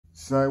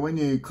So when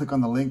you click on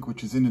the link,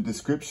 which is in the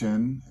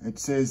description, it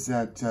says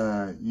that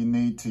you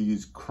need to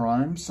use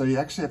Chrome. So you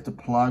actually have to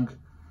plug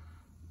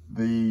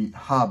the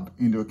hub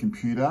into a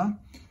computer.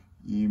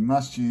 You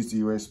must use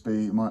the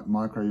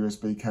micro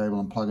USB cable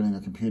and plug it in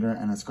a computer,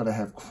 and it's got to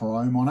have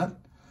Chrome on it.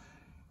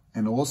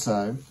 And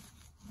also,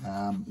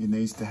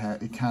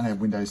 it can't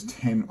have Windows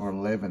 10 or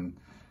 11.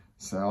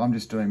 So I'm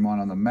just doing mine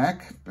on the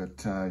Mac,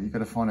 but you've got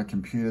to find a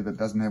computer that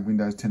doesn't have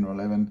Windows 10 or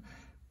 11,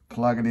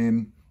 plug it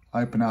in,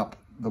 open up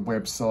the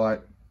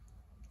website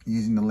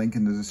using the link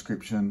in the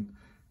description,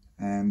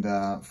 and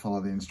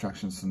follow the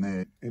instructions from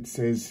there. It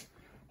says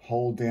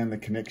hold down the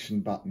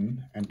connection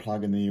button and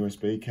plug in the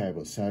USB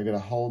cable. So you've got to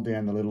hold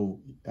down the little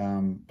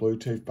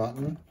Bluetooth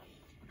button,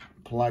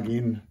 plug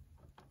in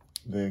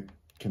the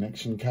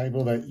connection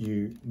cable that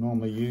you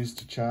normally use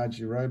to charge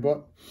your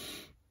robot,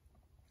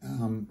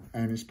 and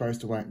you're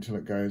supposed to wait until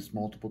it goes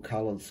multiple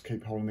colors.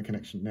 Keep holding the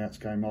connection. Now it's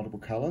going multiple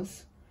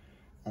colors.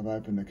 I've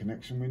opened the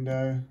connection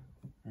window,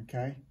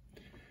 okay,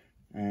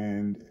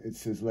 and it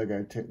says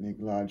Lego Technic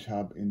large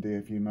hub in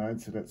DFU mode,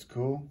 so that's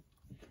cool.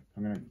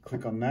 I'm going to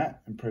click on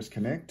that and press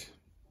connect,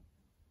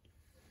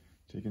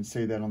 so you can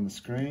see that on the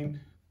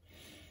screen,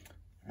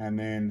 and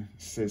then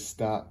it says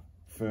start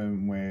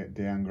firmware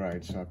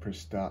downgrade, so I press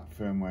start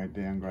firmware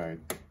downgrade,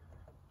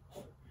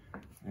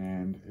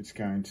 and it's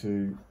going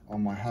to,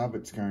 on my hub,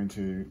 it's going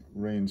to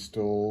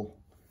reinstall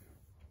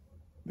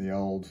the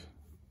old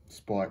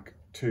Spike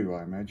 2,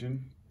 I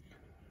imagine,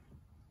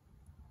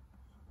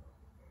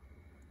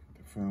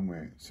 the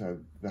firmware. So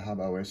the hub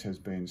OS has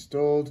been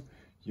installed.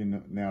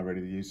 You're now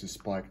ready to use the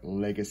Spike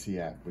Legacy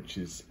app, which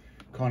is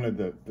kind of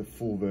the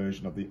full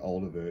version of the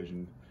older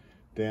version.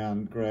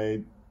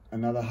 Downgrade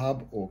another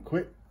hub or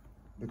quit.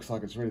 Looks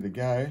like it's ready to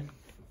go.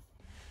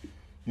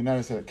 You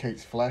notice that it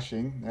keeps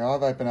flashing. Now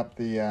I've opened up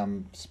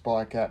the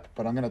Spike app,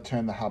 but I'm going to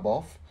turn the hub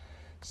off.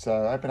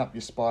 So open up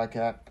your Spike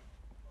app,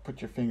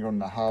 put your finger on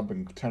the hub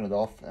and turn it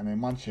off, and then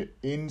once you're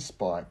in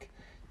Spike,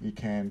 you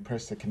can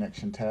press the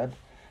connection tab.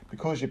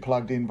 Because you're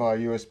plugged in via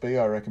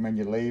USB, I recommend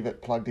you leave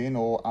it plugged in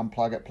or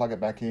unplug it, plug it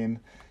back in,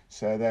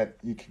 so that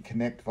you can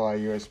connect via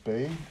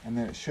USB. And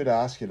then it should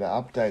ask you to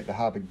update the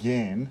hub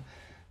again,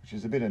 which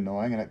is a bit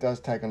annoying, and it does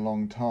take a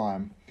long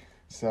time.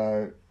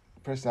 So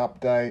press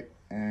update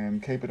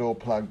and keep it all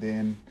plugged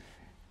in.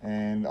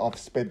 And I've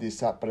sped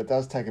this up, but it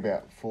does take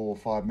about 4 or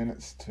 5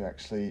 minutes to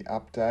actually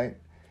update.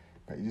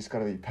 But you just got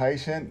to be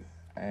patient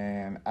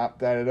and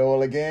update it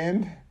all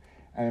again.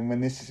 And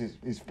when this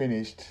is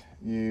finished,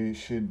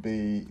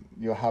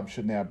 your hub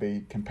should now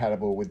be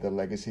compatible with the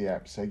Legacy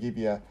app. So give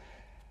your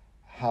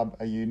hub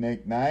a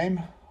unique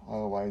name. I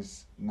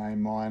always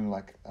name mine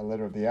like a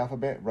letter of the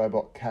alphabet,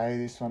 Robot K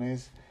this one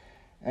is,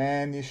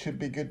 and you should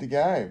be good to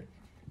go.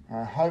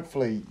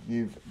 Hopefully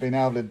you've been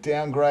able to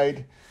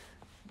downgrade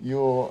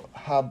your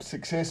hub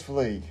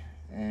successfully.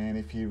 And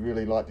if you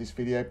really like this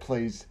video,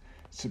 please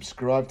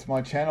subscribe to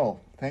my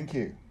channel. Thank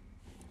you.